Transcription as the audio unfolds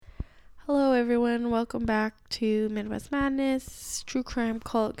everyone. Welcome back to Midwest Madness, True Crime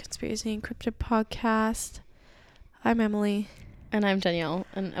Cult Conspiracy Encrypted Podcast. I'm Emily. And I'm Danielle.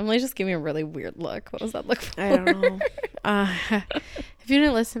 And Emily just gave me a really weird look. What was that look for? I don't know. If you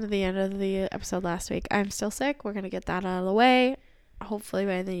didn't listen to the end of the episode last week, I'm still sick. We're going to get that out of the way. Hopefully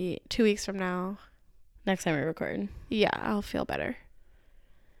by the 2 weeks from now. Next time we record. Yeah, I'll feel better.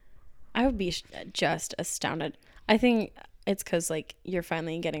 I would be just astounded. I think it's because, like, you're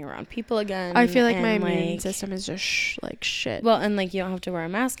finally getting around people again. I feel like my immune system is just shit. Well, and, like, you don't have to wear a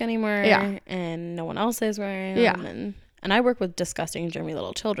mask anymore. Yeah. And no one else is wearing yeah. them. And I work with disgusting, germy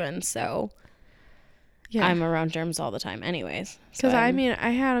little children, so yeah. I'm around germs all the time anyways. Because, I mean,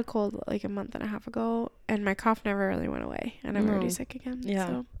 I had a cold, like, a month and a half ago, and my cough never really went away. And I'm already sick again. Yeah.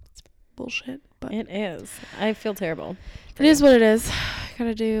 So it's bullshit. But it is. I feel terrible. It is what it is.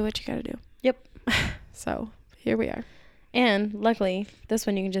 Gotta do what you gotta do. Yep. So, here we are. And luckily, this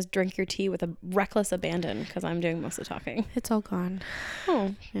one you can just drink your tea with a reckless abandon because I'm doing most of the talking. It's all gone.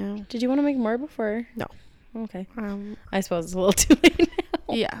 Oh. Yeah. Did you want to make more before? No. Okay. I suppose it's a little too late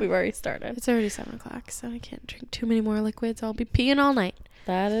now. Yeah. We've already started. It's already 7 o'clock, so I can't drink too many more liquids. I'll be peeing all night.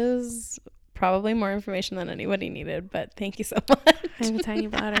 That is probably more information than anybody needed, but thank you so much. I have a tiny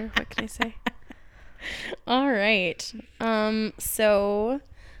bladder. What can I say? All right. So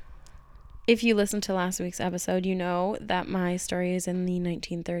if you listened to last week's episode, you know that my story is in the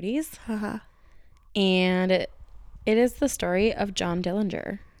 1930s. Uh-huh. And it is the story of John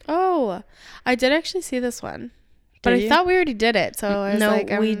Dillinger. Oh, I did actually see this one. But I thought we already did it. So I was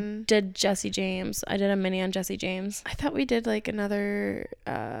like, we did Jesse James. I did a mini on Jesse James. I thought we did like another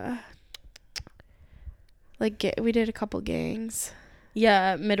we did a couple gangs.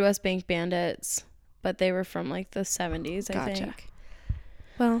 Yeah, Midwest Bank Bandits, but they were from like the 70s, I think.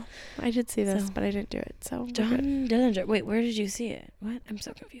 Well, I did see this, but I didn't do it. So John Dillinger. Wait, where did you see it? What? I'm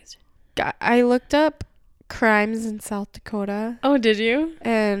so confused. I looked up crimes in South Dakota. Oh, did you?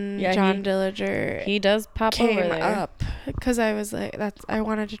 And yeah, John Dillinger. He does pop came over there. Up because I was like, I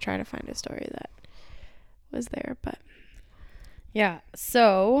wanted to try to find a story that was there, but yeah.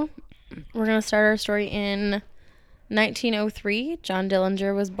 So we're gonna start our story in 1903. John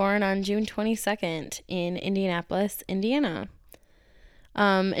Dillinger was born on June 22nd in Indianapolis, Indiana.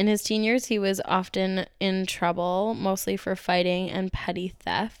 In his teen years, he was often in trouble, mostly for fighting and petty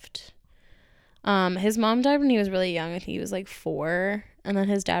theft. His mom died when he was really young. I think he was like 4. And then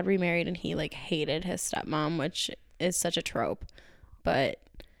his dad remarried and he like hated his stepmom, which is such a trope. But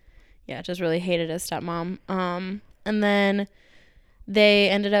yeah, just really hated his stepmom. And then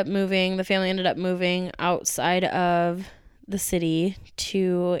the family ended up moving outside of the city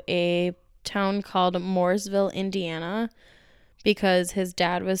to a town called Mooresville, Indiana, because his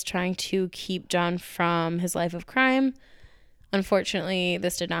dad was trying to keep John from his life of crime. Unfortunately,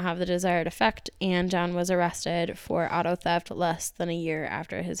 this did not have the desired effect, and John was arrested for auto theft less than a year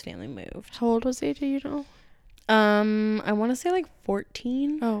after his family moved. How old was he, do you know? I want to say like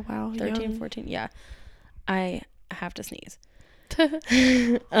 14. Oh, wow. 13, young. 14. Yeah. I have to sneeze.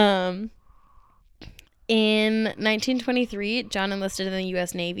 In 1923, John enlisted in the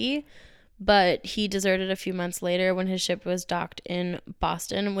U.S. Navy, but he deserted a few months later when his ship was docked in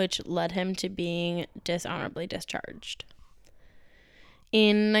Boston, which led him to being dishonorably discharged.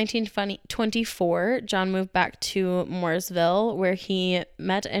 In 1924, John moved back to Mooresville, where he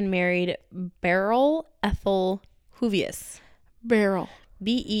met and married Beryl Ethel Huvius. Beryl.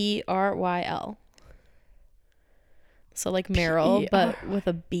 Beryl. So like Meryl, but with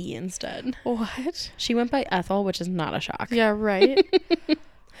a B instead. What? She went by Ethel, which is not a shock. Yeah, right?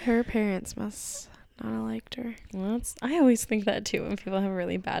 Her parents must not have liked her. Well, I always think that too when people have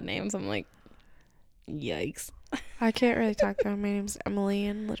really bad names. I'm like, yikes. I can't really talk about my name's Emily,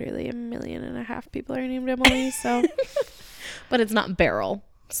 and literally 1.5 million people are named Emily, so. But it's not Beryl,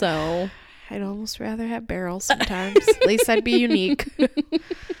 so. I'd almost rather have Beryl sometimes. At least I'd be unique.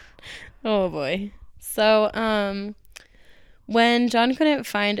 Oh boy. So, when John couldn't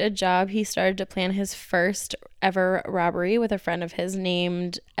find a job, he started to plan his first ever robbery with a friend of his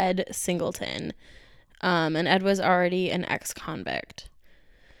named Ed Singleton. And Ed was already an ex-convict.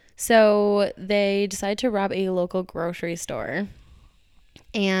 So they decide to rob a local grocery store.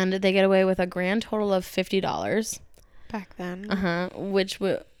 And they get away with a grand total of $50. Back then. Uh-huh. Which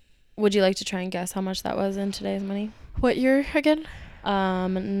would you like to try and guess how much that was in today's money? What year again?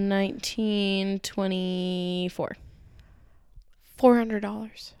 1924.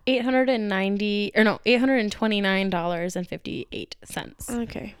 $400. $829.58.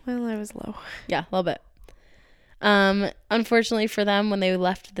 Okay. Well, I was low. Yeah, a little bit. Unfortunately for them, when they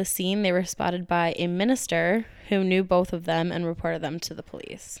left the scene, they were spotted by a minister who knew both of them and reported them to the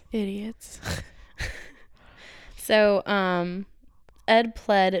police. Idiots. So, Ed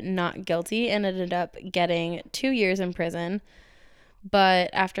pled not guilty and ended up getting 2 years in prison. But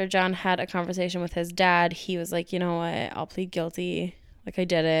after John had a conversation with his dad, he was like, you know what, I'll plead guilty. Like, I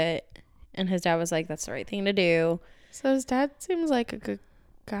did it. And his dad was like, that's the right thing to do. So his dad seems like a good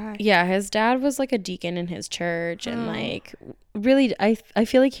guy. Yeah, his dad was like a deacon in his church. And like, really, I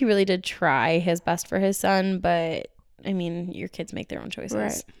feel like he really did try his best for his son. But, I mean, your kids make their own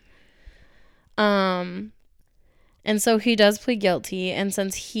choices. Right. And so he does plead guilty. And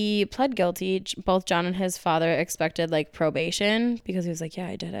since he pled guilty, both John and his father expected like probation because he was like, yeah,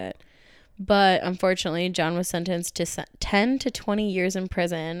 I did it. But unfortunately, John was sentenced to 10 to 20 years in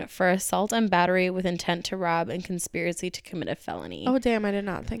prison for assault and battery with intent to rob and conspiracy to commit a felony. Oh, damn. I did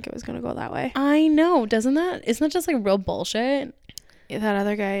not think it was going to go that way. I know. Isn't that just like real bullshit? That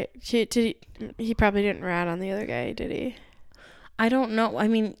other guy, he probably didn't rat on the other guy, did he? I don't know. I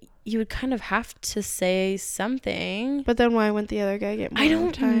mean, you would kind of have to say something. But then why wouldn't the other guy get more I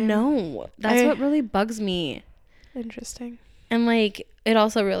don't time? know. That's what really bugs me. Interesting. And like, it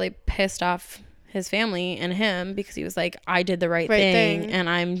also really pissed off his family and him because he was like, I did the right thing and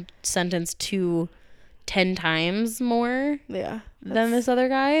I'm sentenced to 10 times more than this other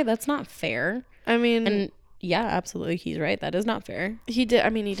guy. That's not fair. I mean, and yeah, absolutely, he's right. That is not fair. He did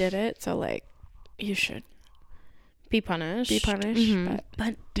it, so like, you should be punished. Mm-hmm.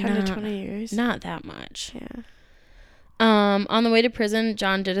 But 10 to 20 years. Not that much. Yeah. On the way to prison,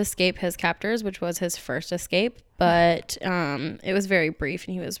 John did escape his captors, which was his first escape, but it was very brief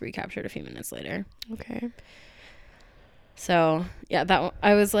and he was recaptured a few minutes later. Okay. So, yeah,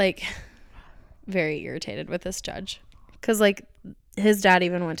 I was like very irritated with this judge because like his dad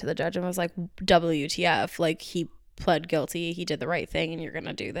even went to the judge and was like, WTF, like he pled guilty, he did the right thing and you're going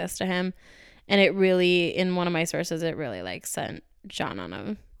to do this to him. And it really, in one of my sources, it really like sent John on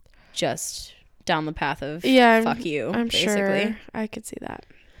a just down the path of fuck you. I'm basically. Sure I could see that.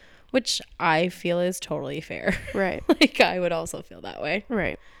 Which I feel is totally fair. Right. Like I would also feel that way.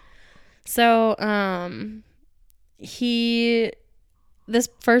 Right. So, this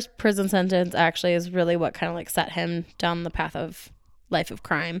first prison sentence actually is really what kind of like set him down the path of life of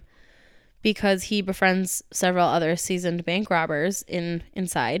crime because he befriends several other seasoned bank robbers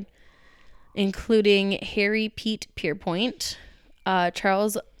inside, including Harry Pete Pierpoint,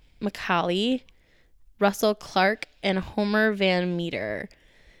 Charles Macaulay, Russell Clark, and Homer Van Meter.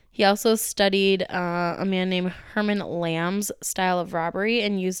 He also studied a man named Herman Lamb's style of robbery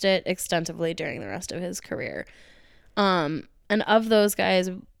and used it extensively during the rest of his career. And of those guys,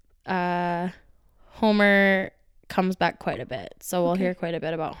 Homer comes back quite a bit. So we'll hear quite a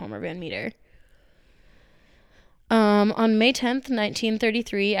bit about Homer Van Meter. On May 10th,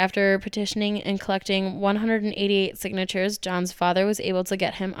 1933, after petitioning and collecting 188 signatures, John's father was able to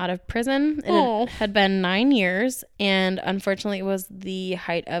get him out of prison. It had been 9 years, and unfortunately, it was the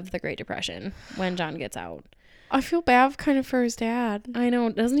height of the Great Depression when John gets out. I feel bad kind of for his dad. I know.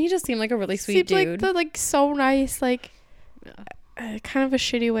 Doesn't he just seem like a really sweet dude? Like so nice, like kind of a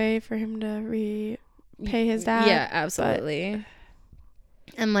shitty way for him to repay his dad. Yeah, absolutely.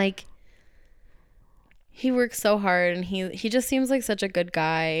 And like, he works so hard and he just seems like such a good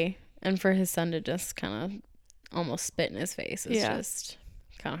guy, and for his son to just kind of almost spit in his face is just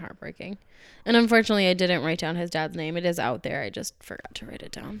kind of heartbreaking. And unfortunately, I didn't write down his dad's name. It is out there. I just forgot to write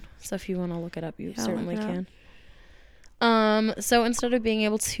it down. So if you want to look it up, you certainly can. So instead of being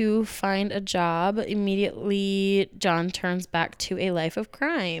able to find a job, immediately John turns back to a life of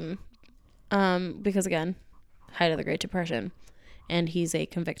crime. Because again, height of the Great Depression, and he's a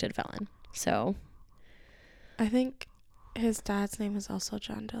convicted felon. So I think his dad's name is also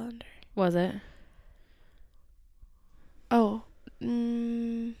John Dillinger. Was it? Oh,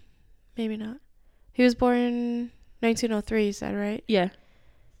 maybe not. He was born 1903, you said, right? Yeah.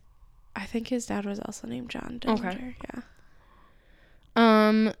 I think his dad was also named John Dillinger. Okay. Yeah.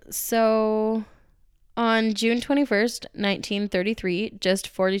 So on June 21st, 1933, just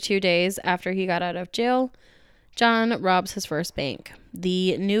 42 days after he got out of jail, John robs his first bank,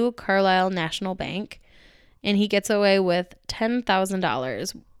 the New Carlisle National Bank, and he gets away with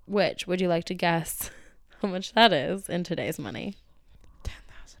 $10,000, which, would you like to guess how much that is in today's money?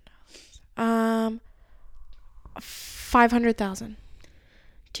 $10,000. 500,000.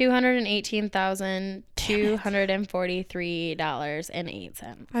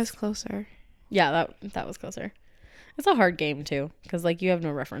 $218,243.08. I was closer. Yeah, that was closer. It's a hard game too, because like you have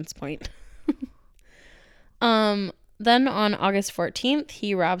no reference point. Then on August 14th,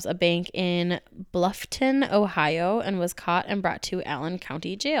 he robs a bank in Bluffton, Ohio, and was caught and brought to Allen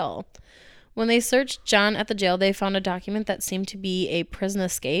County Jail. When they searched John at the jail, they found a document that seemed to be a prison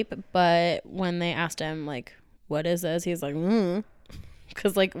escape, but when they asked him, like, what is this? He's like,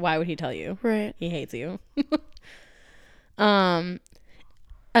 because, like, why would he tell you? Right. He hates you. As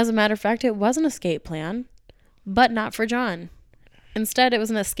a matter of fact, it was an escape plan, but not for John. Instead, it was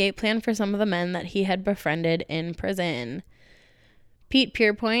an escape plan for some of the men that he had befriended in prison. Pete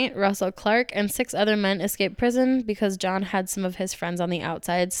Pierpoint, Russell Clark, and 6 other men escaped prison because John had some of his friends on the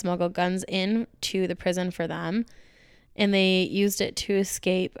outside smuggle guns in to the prison for them, and they used it to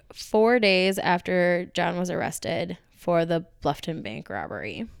escape 4 days after John was arrested for the Bluffton bank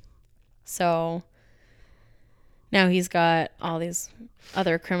robbery. So now he's got all these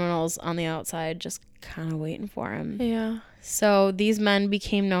other criminals on the outside just kind of waiting for him. Yeah. So these men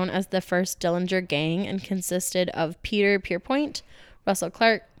became known as the first Dillinger gang and consisted of Peter Pierpoint, Russell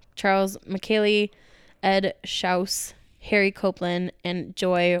Clark, Charles McKaylee, Ed Schaus, Harry Copeland, and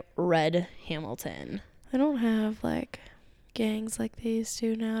Joy Red Hamilton. They don't have, like, gangs like they used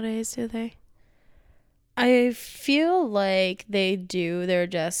to nowadays, do they? I feel like they do. They're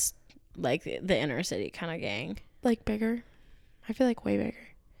just like the inner city kind of gang. Like, bigger? I feel like way bigger.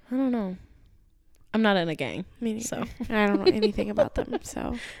 I don't know. I'm not in a gang. Me neither. So. I don't know anything about them,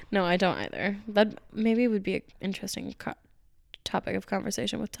 so. No, I don't either. That maybe would be an interesting topic of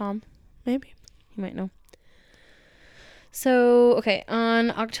conversation with Tom. Maybe. You might know. So, okay,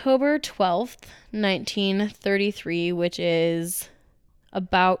 on October 12th, 1933, which is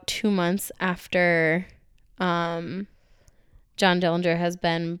about 2 months after John Dillinger has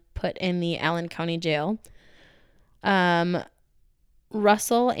been put in the Allen County Jail,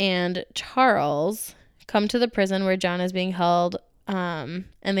 Russell and Charles come to the prison where John is being held, and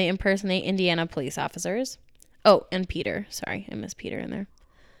they impersonate Indiana police officers. Oh, and Peter. Sorry, I missed Peter in there.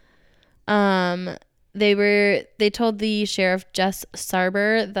 They told the sheriff, Jess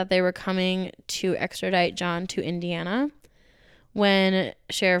Sarber, that they were coming to extradite John to Indiana. When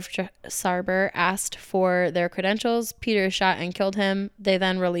Sheriff Sarber asked for their credentials, Peter shot and killed him. They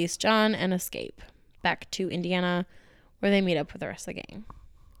then release John and escape back to Indiana, where they meet up with the rest of the gang.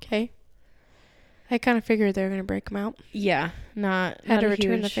 Okay. I kind of figured they were going to break him out. Yeah, not Had to a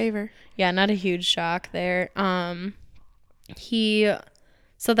return huge, the favor. Yeah, not a huge shock there. So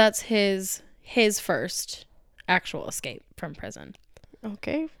that's his first actual escape from prison.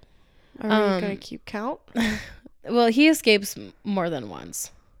 Okay. Are we going to keep count? Well, he escapes more than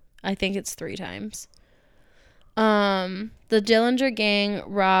once. I think it's 3 times. The Dillinger gang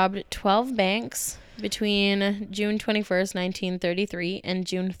robbed 12 banks between June 21st, 1933 and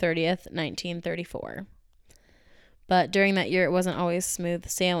June 30th, 1934. But during that year, it wasn't always smooth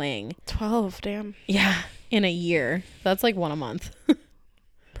sailing. 12, damn. Yeah, in a year. That's like 1 a month.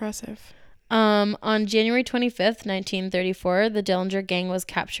 Impressive. On January 25th, 1934, the Dillinger gang was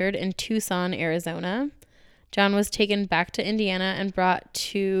captured in Tucson, Arizona. John was taken back to Indiana and brought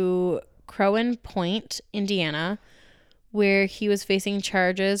to Crowan Point, Indiana, where he was facing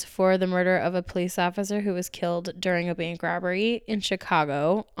charges for the murder of a police officer who was killed during a bank robbery in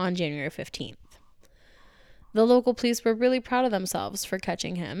Chicago on January 15th. The local police were really proud of themselves for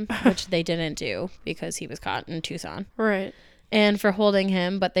catching him, which they didn't do because he was caught in Tucson. Right. And for holding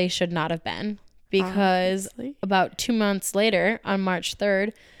him, but they should not have been, because about 2 months later, on March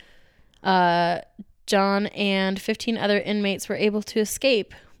 3rd, John and 15 other inmates were able to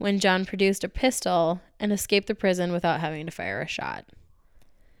escape when John produced a pistol and escaped the prison without having to fire a shot.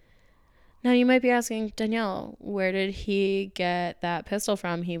 Now you might be asking, Danielle, where did he get that pistol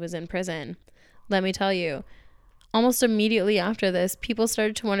from? He was in prison. Let me tell you, almost immediately after this, people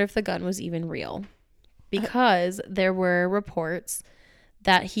started to wonder if the gun was even real, because there were reports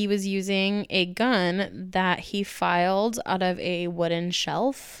that he was using a gun that he filed out of a wooden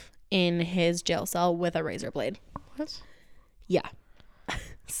shelf in his jail cell with a razor blade. What? Yeah.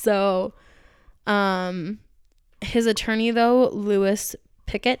 So, his attorney, though, Louis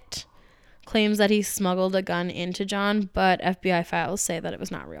Pickett, claims that he smuggled a gun into John, but FBI files say that it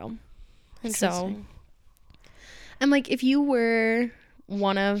was not real. Interesting. So, and like, if you were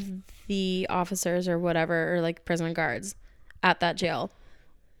one of the officers or whatever, or like prison guards at that jail,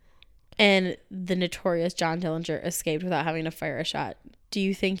 and the notorious John Dillinger escaped without having to fire a shot, do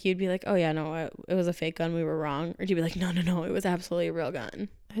you think you'd be like, oh yeah, no, it was a fake gun, we were wrong? Or do you be like, no, it was absolutely a real gun?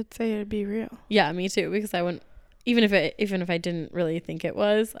 I'd say it'd be real. Yeah, me too, because I wouldn't, even if I didn't really think it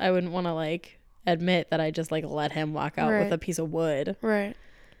was, I wouldn't want to like admit that I just like let him walk out with a piece of wood. Right.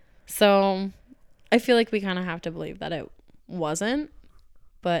 So I feel like we kind of have to believe that it wasn't,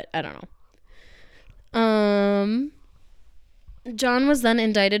 but I don't know. John was then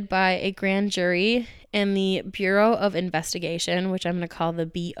indicted by a grand jury in the Bureau of Investigation, which I'm going to call the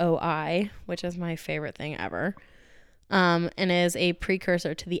BOI, which is my favorite thing ever, and is a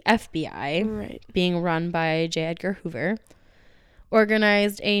precursor to the FBI, Right. being run by J. Edgar Hoover,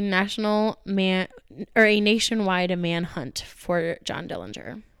 organized a nationwide manhunt for John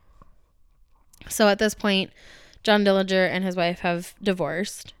Dillinger. So at this point, John Dillinger and his wife have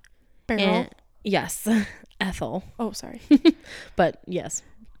divorced. Beryl. Yes, Ethel. Oh, sorry. But yes.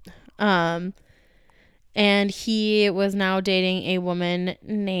 And he was now dating a woman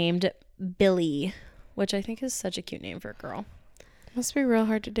named Billy, which I think is such a cute name for a girl. Must be real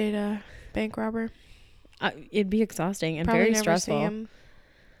hard to date a bank robber. It'd be exhausting and Probably very never stressful. see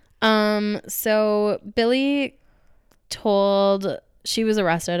him. So Billy she was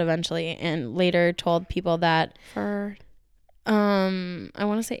arrested eventually and later told people that For I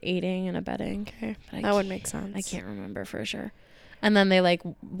want to say aiding and abetting. okay, But that would make sense. I can't remember for sure. And then they like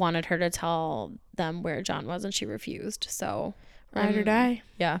wanted her to tell them where John was and she refused. So Ride or die.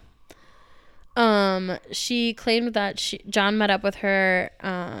 yeah. She claimed that John met up with her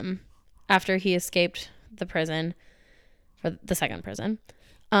after he escaped the prison, for the second prison.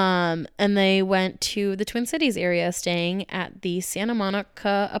 And they went to the Twin Cities area, staying at the Santa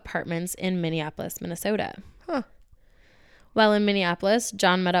Monica Apartments in Minneapolis, Minnesota. Huh. While in Minneapolis,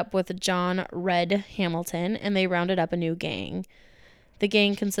 John met up with John Red Hamilton, and they rounded up a new gang. The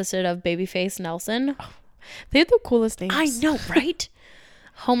gang consisted of Babyface Nelson. They had the coolest names. I know, right?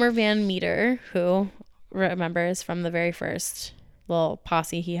 Homer Van Meter, who remembers from the very first little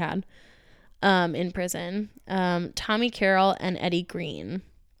posse he had in prison. Tommy Carroll and Eddie Green.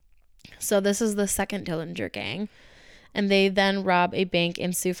 So this is the second Dillinger gang. And they then rob a bank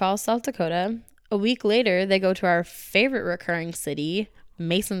in Sioux Falls, South Dakota. A week later, they go to our favorite recurring city,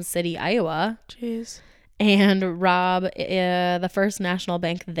 Mason City, Iowa. Jeez. And rob the First National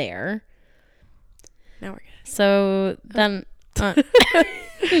Bank there. Now we're good. So then... we had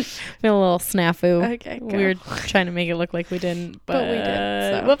a little snafu. Okay, go. We were trying to make it look like we didn't, but we did,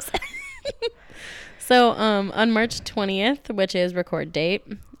 so. Whoops. So on March 20th, which is record date,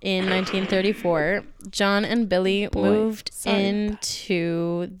 in 1934, John and Billy moved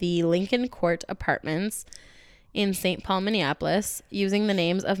into the Lincoln Court Apartments in St. Paul, Minneapolis, using the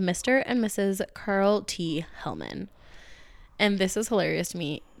names of Mr. and Mrs. Carl T. Hellman. And this is hilarious to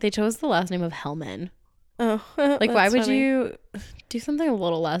me. They chose the last name of Hellman. Oh, Like, why would funny. you do something a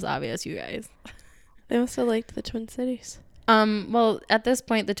little less obvious, you guys? They must have liked the Twin Cities. Well, at this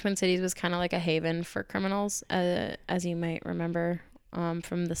point, the Twin Cities was kind of like a haven for criminals, as you might remember,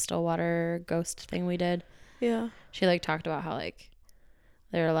 from the Stillwater ghost thing we did. Yeah. She like talked about how like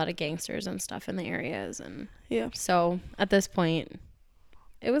there are a lot of gangsters and stuff in the areas, and Yeah. so at this point,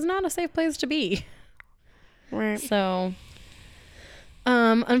 it was not a safe place to be. Right. So,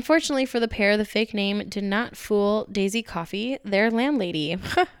 unfortunately for the pair, the fake name did not fool Daisy Coffey, their landlady.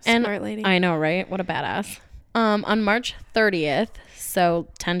 And Smart lady. I know, right? What a badass. On March 30th, so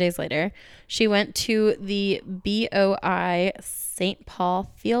 10 days later, she went to the BOI St. Paul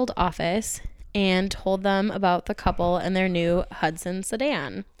field office and told them about the couple and their new Hudson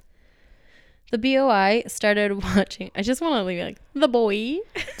sedan. The BOI started watching. I just want to leave it like, the boy.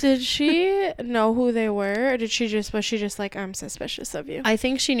 Did she know who they were, or was she just like, I'm suspicious of you? I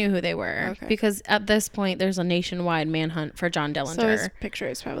think she knew who they were. Okay. Because at this point, there's a nationwide manhunt for John Dillinger. So his picture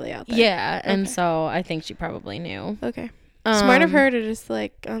is probably out there. Yeah, and Okay. so I think she probably knew. Okay. Smart of her to just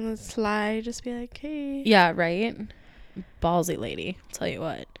like on the slide, just be like, hey. Yeah, right? Ballsy lady, I'll tell you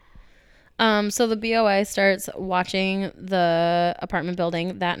what. So the BOI starts watching the apartment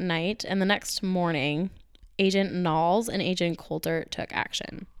building that night, and the next morning, Agent Knowles and Agent Coulter took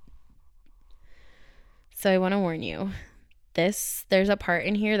action. So I want to warn you, there's a part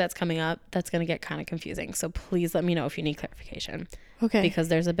in here that's coming up that's going to get kind of confusing. So please let me know if you need clarification. Okay. Because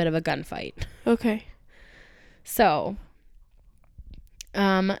there's a bit of a gunfight. Okay. So,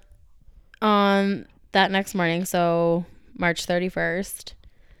 on that next morning, so March 31st,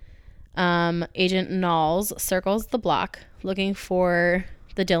 Agent Knowles circles the block looking for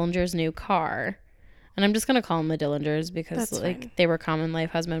the Dillingers' new car. And I'm just going to call them the Dillingers because That's like fine. they were common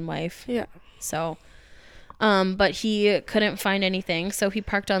life husband wife. Yeah. So, but he couldn't find anything. So he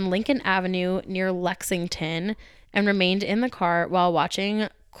parked on Lincoln Avenue near Lexington and remained in the car while watching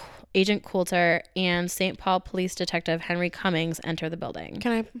Agent Coulter and St. Paul Police Detective Henry Cummings enter the building.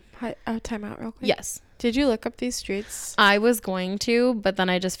 Can I time out real quick? Yes. Did you look up these streets? I was going to, but then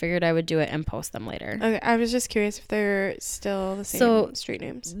I just figured I would do it and post them later. Okay. I was just curious if they're still the same So, street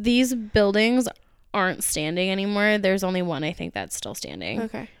names. These buildings aren't standing anymore. There's only one I think that's still standing.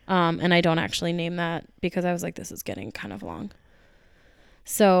 Okay. And I don't actually name that because I was like, this is getting kind of long.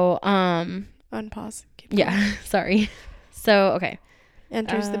 So, Unpause. Keep yeah, going. sorry. So, okay.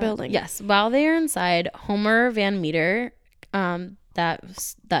 Enters the building. Yes. While they are inside, Homer Van Meter,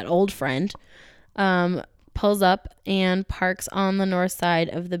 that old friend, pulls up and parks on the north side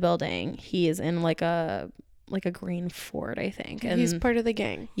of the building. He is in like a green Ford, I think. And he's part of the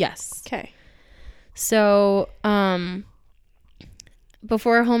gang. yes. Okay. So,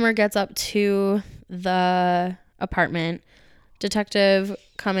 before Homer gets up to the apartment, Detective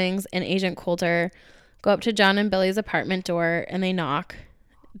Cummings and Agent Coulter go up to John and Billy's apartment door and they knock.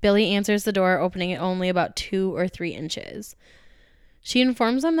 Billy answers the door, opening it only about 2 or 3 inches. She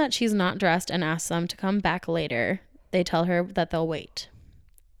informs them that she's not dressed and asks them to come back later. They tell her that they'll wait.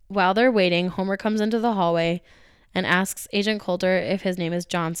 While they're waiting, Homer comes into the hallway and asks Agent Coulter if his name is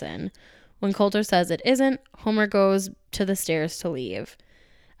Johnson. When Coulter says it isn't, Homer goes to the stairs to leave.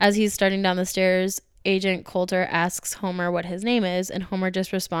 As he's starting down the stairs, Agent Coulter asks Homer what his name is, and Homer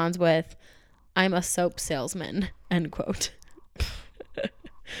just responds with, "I'm a soap salesman," end quote.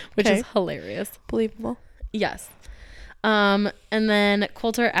 Which is hilarious. Believable. Yes. And then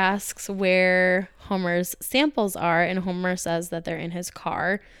Coulter asks where Homer's samples are, and Homer says that they're in his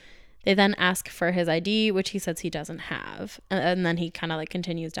car. They then ask for his ID, which he says he doesn't have. And then he kind of like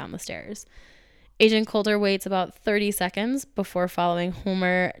continues down the stairs. Agent Coulter waits about 30 seconds before following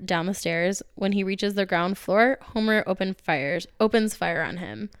Homer down the stairs. When he reaches the ground floor, Homer opens fire on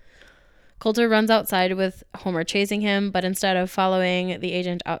him. Coulter runs outside with Homer chasing him, but instead of following the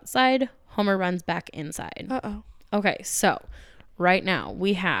agent outside, Homer runs back inside. Uh-oh. Okay, so right now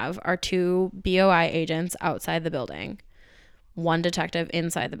we have our 2 BOI agents outside the building, 1 detective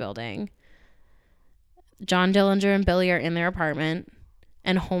inside the building. John Dillinger and Billy are in their apartment,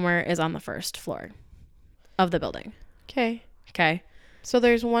 and Homer is on the first floor of the building. Okay. Okay. So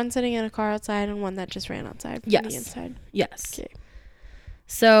there's one sitting in a car outside and one that just ran outside from the inside. Yes. Okay.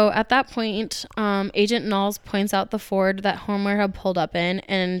 So at that point, Agent Knowles points out the Ford that Homer had pulled up in,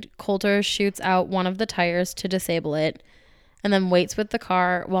 and Coulter shoots out one of the tires to disable it, and then waits with the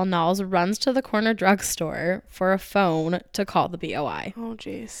car while Knowles runs to the corner drugstore for a phone to call the BOI. Oh,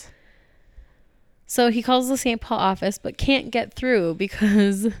 jeez. So he calls the St. Paul office, but can't get through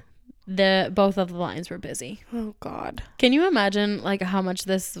because both of the lines were busy. Oh, God. Can you imagine like how much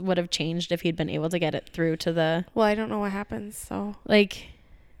this would have changed if he'd been able to get it through to the... Well, I don't know what happens, so... Like...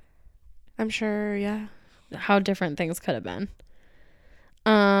 I'm sure, yeah. How different things could have been.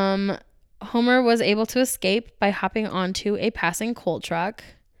 Homer was able to escape by hopping onto a passing coal truck.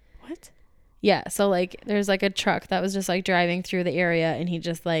 What? Yeah, so like there's like a truck that was just like driving through the area, and he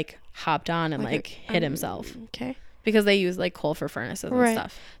just like hopped on and like hit himself. Okay. Because they use like coal for furnaces and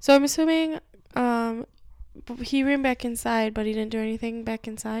stuff. So I'm assuming he ran back inside, but he didn't do anything back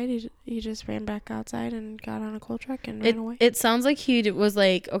inside. He just ran back outside and got on a coal truck and ran away. It sounds like he was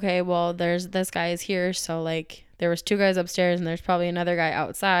like, okay, well, there's this guy is here, so like there was 2 guys upstairs and there's probably another guy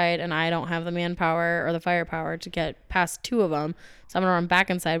outside, and I don't have the manpower or the firepower to get past 2 of them, so I'm gonna run back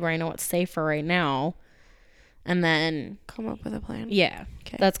inside where I know what's safe for right now, and then come up with a plan. Yeah,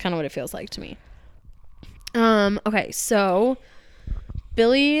 okay. That's kind of what it feels like to me. Okay, so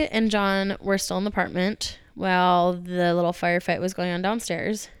Billy and John were still in the apartment while the little firefight was going on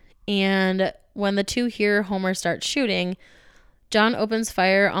downstairs. And when the 2 hear Homer start shooting, John opens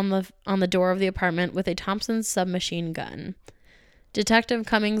fire on the door of the apartment with a Thompson submachine gun. Detective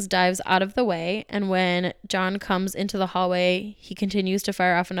Cummings dives out of the way, and when John comes into the hallway, he continues to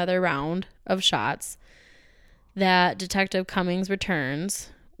fire off another round of shots. That Detective Cummings returns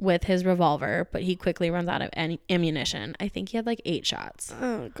with his revolver, but he quickly runs out of ammunition. I think he had like 8 shots.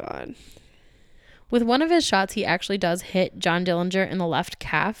 Oh, God. With one of his shots, he actually does hit John Dillinger in the left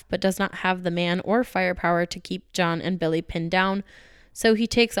calf, but does not have the man or firepower to keep John and Billy pinned down, so he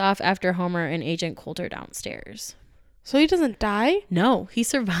takes off after Homer and Agent Coulter downstairs. So he doesn't die? No, he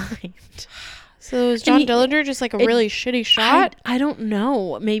survived. So is John Dillinger just like a really shitty shot? I don't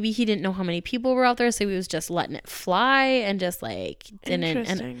know. Maybe he didn't know how many people were out there, so he was just letting it fly and just like didn't.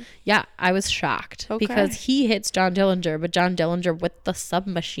 And yeah, I was shocked because he hits John Dillinger, but John Dillinger with the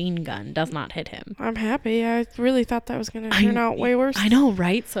submachine gun does not hit him. I'm happy. I really thought that was going to turn out way worse. I know,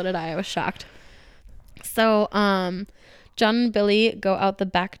 right? So did I. I was shocked. So, John and Billy go out the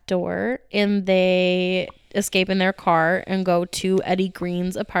back door and they escape in their car and go to Eddie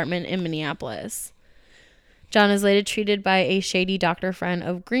Green's apartment in Minneapolis. John is later treated by a shady doctor friend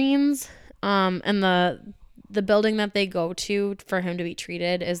of Green's, and the building that they go to for him to be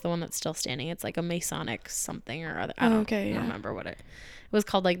treated is the one that's still standing. It's like a Masonic something or other. I don't remember what it was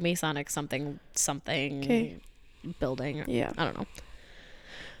called, like Masonic something building. Yeah. I don't know.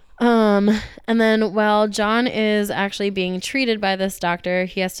 And then while John is actually being treated by this doctor,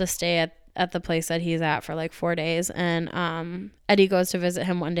 he has to stay at the place that he's at for like 4 days. And Eddie goes to visit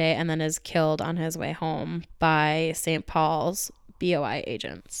him one day and then is killed on his way home by St. Paul's BOI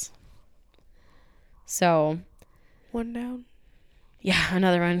agents. So One down. yeah,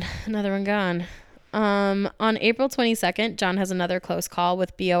 another one gone. On April 22nd, John has another close call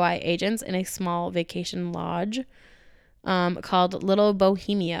with BOI agents in a small vacation lodge called Little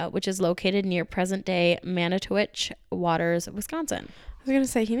Bohemia, which is located near present-day Manitowich Waters, Wisconsin. I was going to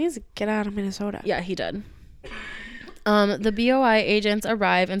say, he needs to get out of Minnesota. Yeah, he did. The BOI agents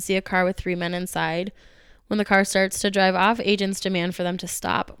arrive and see a car with 3 men inside. When the car starts to drive off, agents demand for them to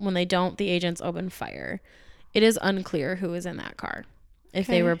stop. When they don't, the agents open fire. It is unclear who was in that car. If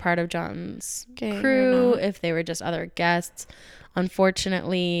they were part of John's crew, if they were just other guests.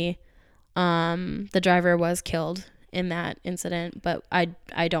 Unfortunately, the driver was killed in that incident, but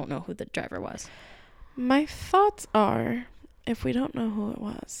I don't know who the driver was. My thoughts are, if we don't know who it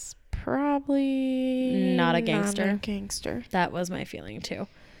was, probably not a gangster. That was my feeling too.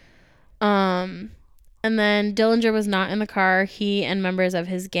 And then Dillinger was not in the car. He and members of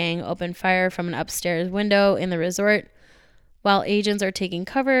his gang opened fire from an upstairs window in the resort. While agents are taking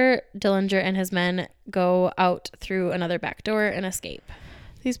cover, Dillinger and his men go out through another back door and escape.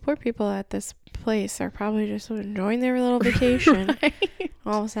 These poor people at this place are probably just enjoying their little vacation. Right?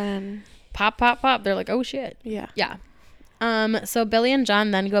 All of a sudden, pop, pop, pop. They're like, oh shit. Yeah. Yeah. So Billy and John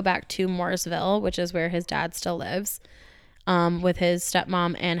then go back to Mooresville, which is where his dad still lives, with his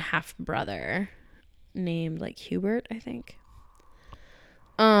stepmom and half brother named like Hubert, I think.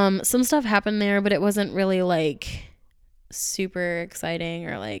 Some stuff happened there, but it wasn't really like super exciting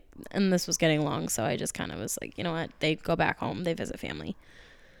or like, and this was getting long, so I just kind of was like, you know what, they go back home, they visit family.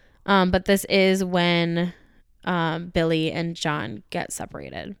 But this is when Billy and John get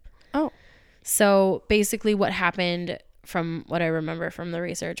separated. Oh. So basically what happened, from what I remember from the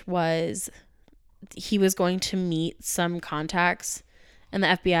research, was he was going to meet some contacts and the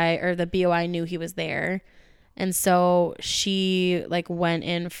FBI or the BOI knew he was there. And so she like went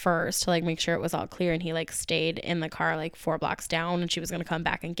in first to like make sure it was all clear, and he like stayed in the car like 4 blocks down, and she was going to come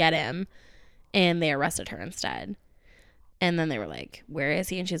back and get him, and they arrested her instead. And then they were like, where is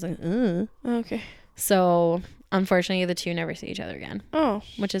he? And she's like, okay. So unfortunately the two never see each other again. Oh,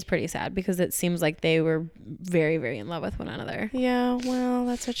 which is pretty sad because it seems like they were very, very in love with one another. Yeah, well,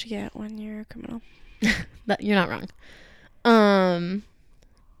 that's what you get when you're a criminal. You're not wrong.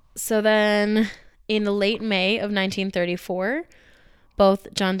 So then in late May of 1934,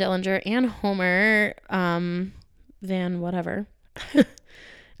 both John Dillinger and Homer Van whatever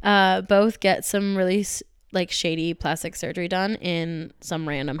both get some really like shady plastic surgery done in some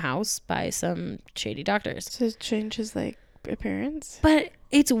random house by some shady doctors. So it changes like appearance? But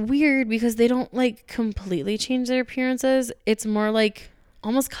it's weird because they don't like completely change their appearances. It's more like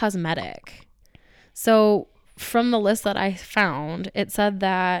almost cosmetic. So from the list that I found, it said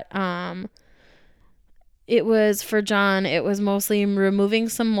that it was for John, it was mostly removing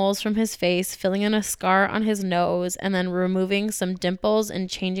some moles from his face, filling in a scar on his nose, and then removing some dimples and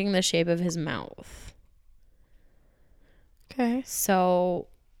changing the shape of his mouth. Okay. So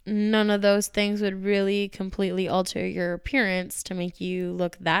none of those things would really completely alter your appearance to make you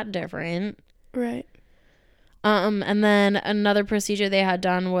look that different. Right. And then another procedure they had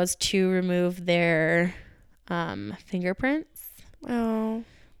done was to remove their fingerprints. Oh.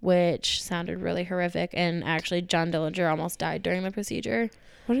 Which sounded really horrific, and actually John Dillinger almost died during the procedure.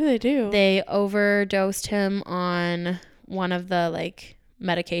 What do they do? They overdosed him on one of the like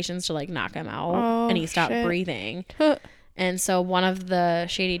medications to like knock him out, and he stopped breathing. And so one of the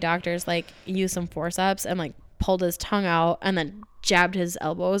shady doctors like used some forceps and like pulled his tongue out and then jabbed his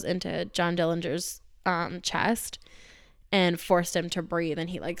elbows into John Dillinger's chest and forced him to breathe,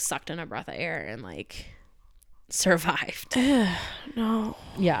 and he like sucked in a breath of air and like survived. No.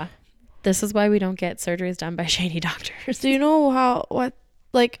 Yeah. This is why we don't get surgeries done by shady doctors. Do you know what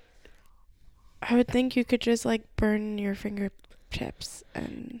I would think you could just like burn your fingertips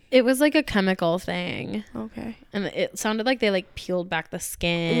and it was like a chemical thing. Okay. And it sounded like they like peeled back the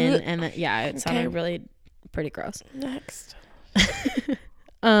skin and it sounded really pretty gross. Next.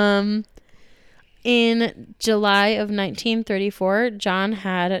 In July of 1934, John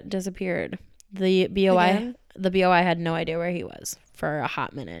had disappeared. The BOI had no idea where he was for a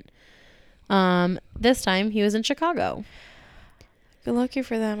hot minute. This time he was in Chicago. Good lucky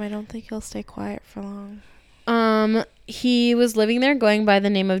for them. I don't think he'll stay quiet for long. He was living there going by the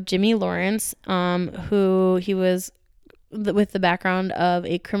name of Jimmy Lawrence, who he was with the background of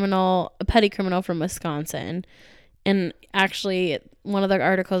a petty criminal from Wisconsin. And actually, one of the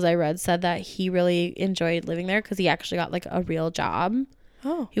articles I read said that he really enjoyed living there because he actually got like a real job.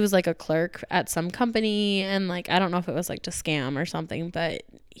 Oh. He was like a clerk at some company, and like I don't know if it was like to scam or something, but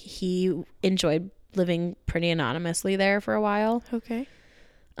he enjoyed living pretty anonymously there for a while. Okay.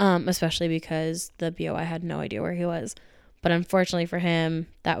 Especially because the BOI had no idea where he was. But unfortunately for him,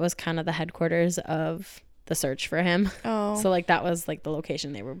 that was kind of the headquarters of the search for him. Oh. So like that was like the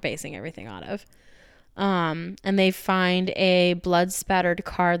location they were basing everything out of. And they find a blood spattered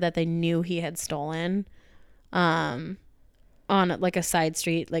car that they knew he had stolen on like a side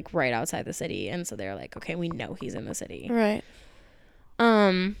street like right outside the city. And so they're like, okay, we know he's in the city. Right.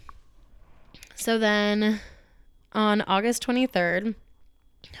 So then on August 23rd,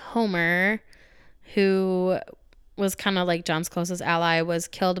 Homer, who was kind of like John's closest ally, was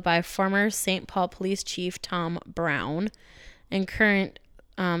killed by former St. Paul Police Chief Tom Brown and current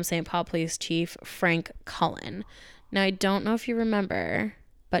St. Paul Police Chief Frank Cullen. Now, I don't know if you remember,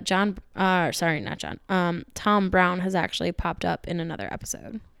 but Tom Brown has actually popped up in another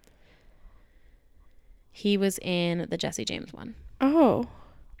episode. He was in the Jesse James one. Oh.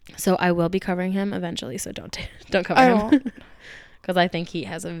 So I will be covering him eventually, so don't cover him. Because I think he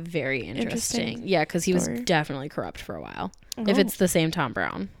has a very interesting yeah, because he was definitely corrupt for a while. Oh. If it's the same Tom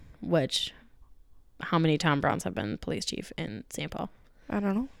Brown, which, how many Tom Browns have been police chief in St. Paul? I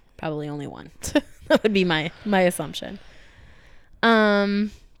don't know. Probably only one. That would be my assumption.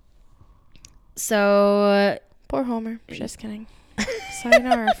 So poor Homer. Just kidding.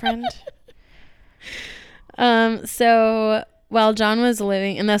 Sayonara, friend. So while John was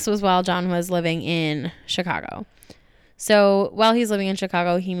living, and this was while John was living in Chicago. So while he's living in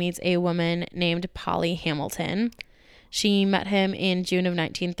Chicago, he meets a woman named Polly Hamilton. She met him in June of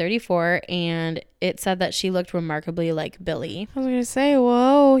 1934, and it said that she looked remarkably like Billy. I was going to say,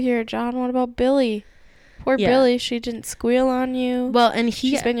 whoa, here, John, what about Billy? Poor Billy, she didn't squeal on you. Well, and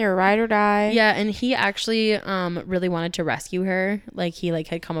she's been your ride or die. Yeah, and he actually really wanted to rescue her. Like, he like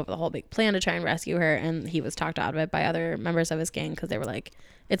had come up with a whole big plan to try and rescue her, and he was talked out of it by other members of his gang because they were like,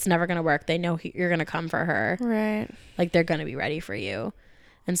 it's never going to work. They know you're going to come for her. Right. Like, they're going to be ready for you.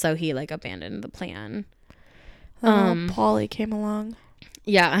 And so he like abandoned the plan. Polly came along.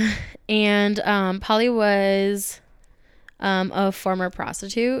 Yeah. And Polly was a former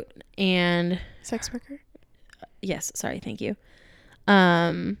prostitute and sex worker. Yes, sorry, thank you.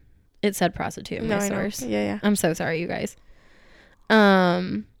 It said prostitute in my source. Yeah. I'm so sorry, you guys.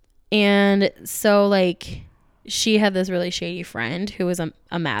 And so like she had this really shady friend who was a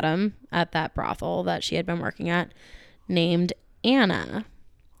madam at that brothel that she had been working at named Anna.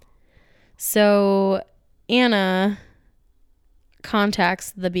 So Anna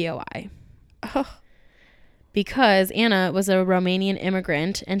contacts the BOI. Oh. Because Anna was a Romanian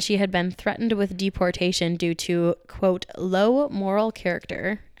immigrant and she had been threatened with deportation due to, quote, low moral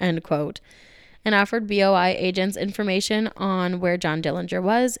character, end quote, and offered BOI agents information on where John Dillinger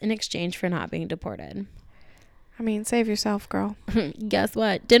was in exchange for not being deported. I mean, save yourself, girl. Guess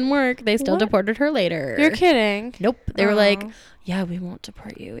what? Didn't work. They still deported her later. You're kidding. Nope. They were like, yeah, we won't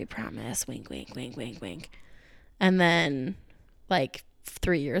deport you. We promise. Wink, wink, wink, wink, wink. And then, like,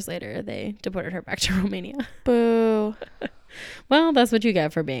 3 years later, they deported her back to Romania. Boo. Well, that's what you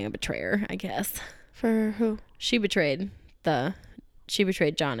get for being a betrayer, I guess. For who? She betrayed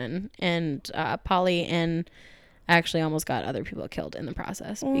John and Polly, and actually almost got other people killed in the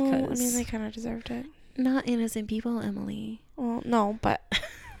process. Well, because I mean, they kind of deserved it. Not innocent people, Emily. Well, no, but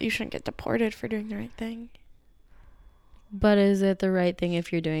you shouldn't get deported for doing the right thing. But is it the right thing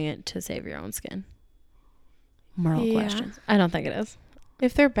if you're doing it to save your own skin? Moral questions. I don't think it is.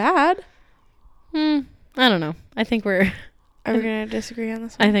 If they're bad. I don't know. I think Are we going to disagree on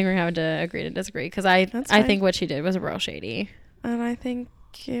this one? I think we're going to have to agree to disagree because I think what she did was real shady. And I think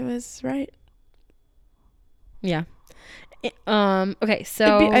it was right. Yeah. Okay,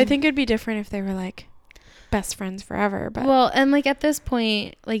 so I think it'd be different if they were like best friends forever, but well, and like at this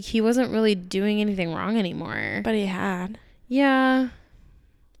point, like he wasn't really doing anything wrong anymore. But he had. Yeah.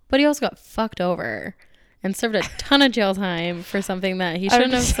 But he also got fucked over and served a ton of jail time for something that he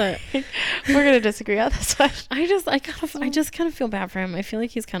shouldn't have said. We're gonna disagree on this one. I just kind of feel bad for him. I feel like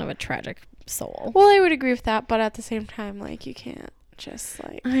he's kind of a tragic soul. Well, I would agree with that, but at the same time, like you can't just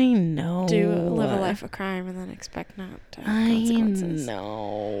like live a life of crime and then expect not to have consequences. I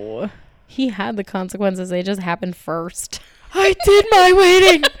know. He had the consequences. They just happened first. I did my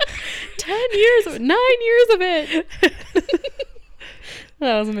waiting. 9 years of it.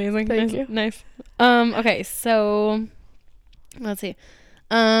 That was amazing. Thank you. Nice. Okay, so let's see.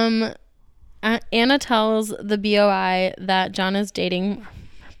 Anna tells the BOI that John is dating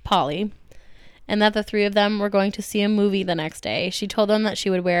Polly and that the three of them were going to see a movie the next day. She told them that she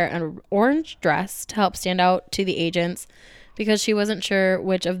would wear an orange dress to help stand out to the agents because she wasn't sure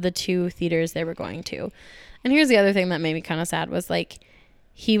which of the two theaters they were going to. And here's the other thing that made me kind of sad was like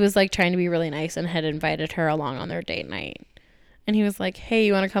he was like trying to be really nice and had invited her along on their date night. And he was like, hey,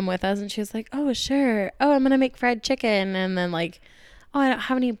 you want to come with us? And she was like, oh, sure. Oh, I'm going to make fried chicken. And then like, oh, I don't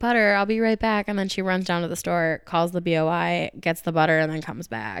have any butter. I'll be right back. And then she runs down to the store, calls the BOI, gets the butter, and then comes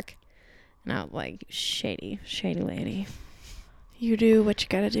back. And I was like, shady lady. You do what you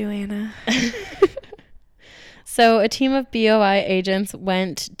gotta do, Anna. So a team of BOI agents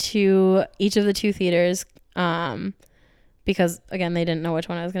went to each of the two theaters because, again, they didn't know which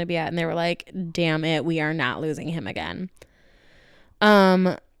one I was going to be at. And they were like, damn it, we are not losing him again.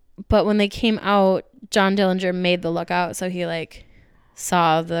 But when they came out, John Dillinger made the lookout. So he like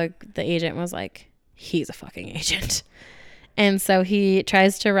saw the agent and was like, he's a fucking agent. And so he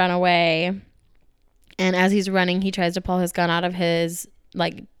tries to run away. And as he's running, he tries to pull his gun out of his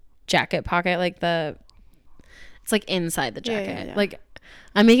like jacket pocket, like it's like inside the jacket. Yeah. Like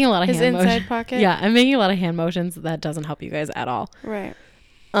I'm making a lot of his hand motions. Inside pocket? Yeah, I'm making a lot of hand motions. That doesn't help you guys at all. Right.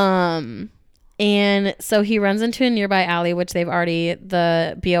 And so he runs into a nearby alley, which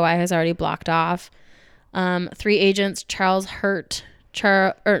the BOI has already blocked off. Three agents, Charles Hurt,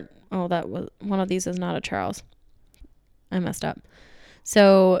 that was one of these is not a Charles. I messed up.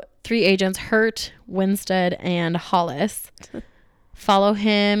 So 3 agents, Hurt, Winstead, and Hollis, follow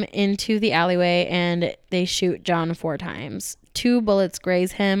him into the alleyway and they shoot John 4 times. 2 bullets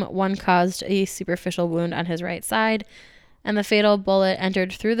graze him. 1 caused a superficial wound on his right side, and the fatal bullet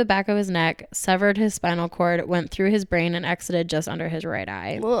entered through the back of his neck, severed his spinal cord, went through his brain, and exited just under his right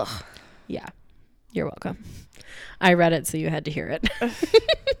eye. Ugh. Yeah. You're welcome. I read it, so you had to hear it.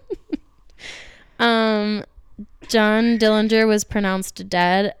 John Dillinger was pronounced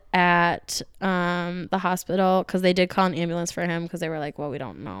dead at the hospital because they did call an ambulance for him because they were like, well, we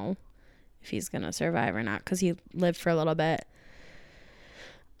don't know if he's going to survive or not because he lived for a little bit.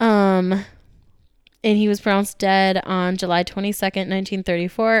 And he was pronounced dead on July 22nd,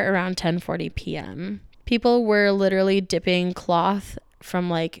 1934, around 10:40 p.m. People were literally dipping cloth from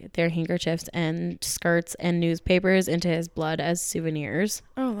like their handkerchiefs and skirts and newspapers into his blood as souvenirs.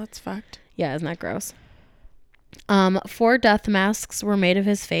 Oh, that's fucked. Yeah, isn't that gross? 4 death masks were made of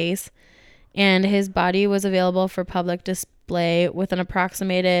his face, and his body was available for public display with an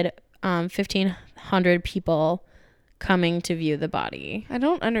approximated 1,500 people coming to view the body. I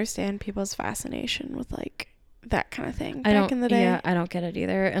don't understand people's fascination with like that kind of thing back in the day. Yeah, I don't get it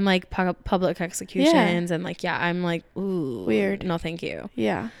either. And like public executions and like, yeah, I'm like, ooh, weird. No, thank you.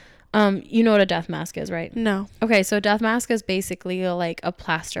 Yeah. You know what a death mask is, right? No. Okay, so a death mask is basically like a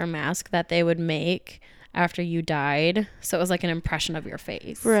plaster mask that they would make after you died. So it was like an impression of your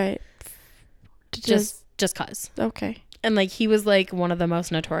face. Right. Just cause. Okay. And like he was like one of the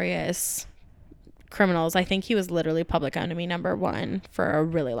most notorious criminals. I think he was literally public enemy number 1 for a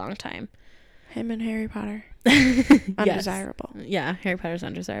really long time. Him and Harry Potter. Undesirable. Yes. Yeah, Harry Potter's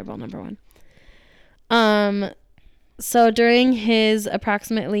undesirable number 1. So during his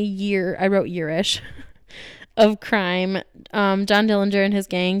approximately yearish of crime, John Dillinger and his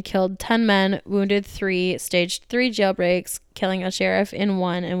gang killed 10 men, wounded 3, staged 3 jailbreaks, killing a sheriff in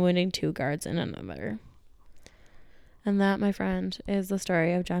one and wounding 2 guards in another. And that, my friend, is the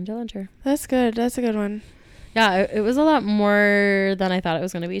story of John Dillinger. That's good. That's a good one. Yeah, it was a lot more than I thought it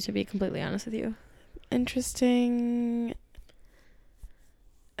was going to be completely honest with you. Interesting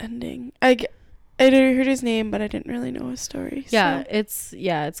ending. I heard his name, but I didn't really know his story. Yeah, so.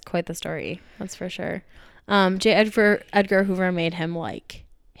 It's quite the story. That's for sure. J. Edgar Hoover made him like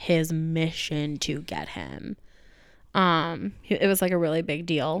his mission to get him. It was like a really big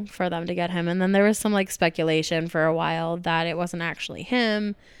deal for them to get him, and then there was some like speculation for a while that it wasn't actually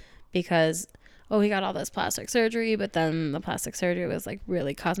him because he got all this plastic surgery, but then the plastic surgery was like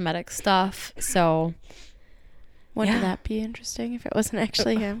really cosmetic stuff. So wouldn't that be interesting if it wasn't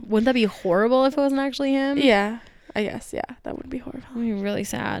actually him? Wouldn't that be horrible if it wasn't actually him? Yeah, I guess. Yeah, that would be horrible. I mean, really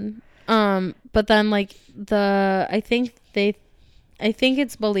sad. But then like I think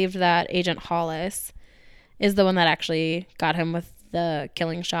it's believed that Agent Hollis is the one that actually got him with the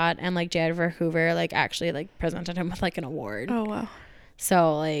killing shot, and like J. Edgar Hoover like actually like presented him with like an award. Oh wow.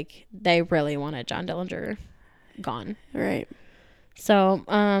 So like they really wanted John Dillinger gone. Right. So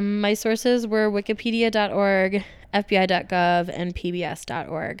my sources were wikipedia.org, fbi.gov, and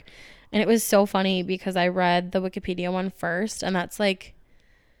pbs.org. And it was so funny because I read the Wikipedia one first, and that's like,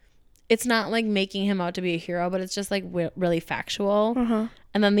 it's not like making him out to be a hero, but it's just like really factual. Uh-huh.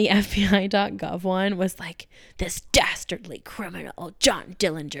 And then the FBI.gov one was like, this dastardly criminal, John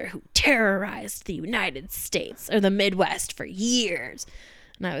Dillinger, who terrorized the United States or the Midwest for years.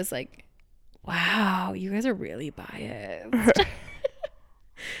 And I was like, wow, you guys are really biased.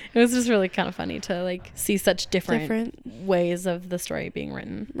 It was just really kind of funny to like see such different ways of the story being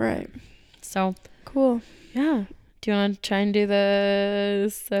written. Right. So cool. Yeah. Do you want to try and do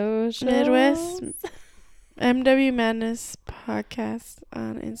the social? Midwest MW Madness Podcast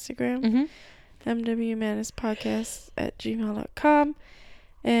on Instagram. Mm-hmm. MW Madness Podcast at gmail.com.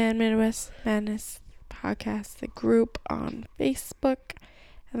 And Midwest Madness Podcast, the group on Facebook.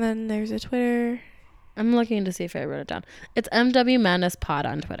 And then there's a Twitter. I'm looking to see if I wrote it down. It's MW Madness Pod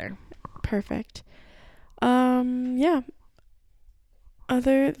on Twitter. Perfect. Yeah.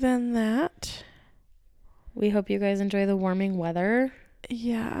 Other than that, we hope you guys enjoy the warming weather.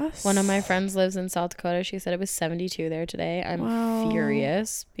 Yes. One of my friends lives in South Dakota. She said it was 72 there today. I'm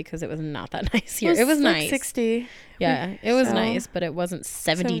furious because it was not that nice here. It was like nice. 60. Yeah, it was nice, but it wasn't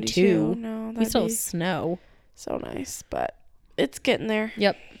 72. No, we still have snow. So nice, but it's getting there.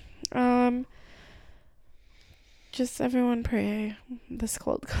 Yep. Just everyone pray this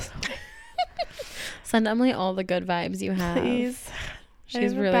cold goes away. Send Emily all the good vibes you have. Please.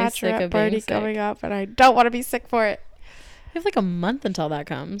 She's really sick of being sick. Coming up, and I don't want to be sick for it. We have like a month until that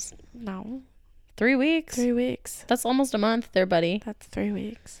comes. No. 3 weeks. 3 weeks. That's almost a month there, buddy. That's 3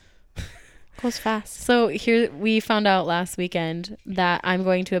 weeks. Goes fast. So here we found out last weekend that I'm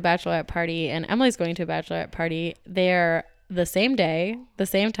going to a bachelorette party and Emily's going to a bachelorette party. They're the same day, the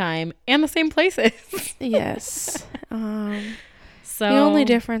same time, and the same places. Yes. So the only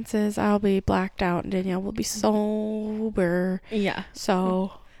difference is I'll be blacked out and Danielle will be sober. Yeah.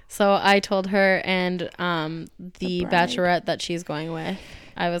 So I told her and the bachelorette that she's going with,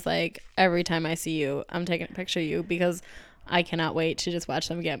 I was like, every time I see you, I'm taking a picture of you because I cannot wait to just watch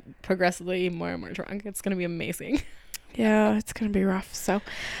them get progressively more and more drunk. It's going to be amazing. Yeah, it's going to be rough. So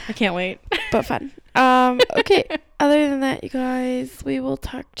I can't wait. But fun. Okay. Other than that, you guys, we will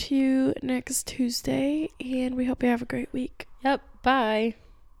talk to you next Tuesday and we hope you have a great week. Yep. Bye.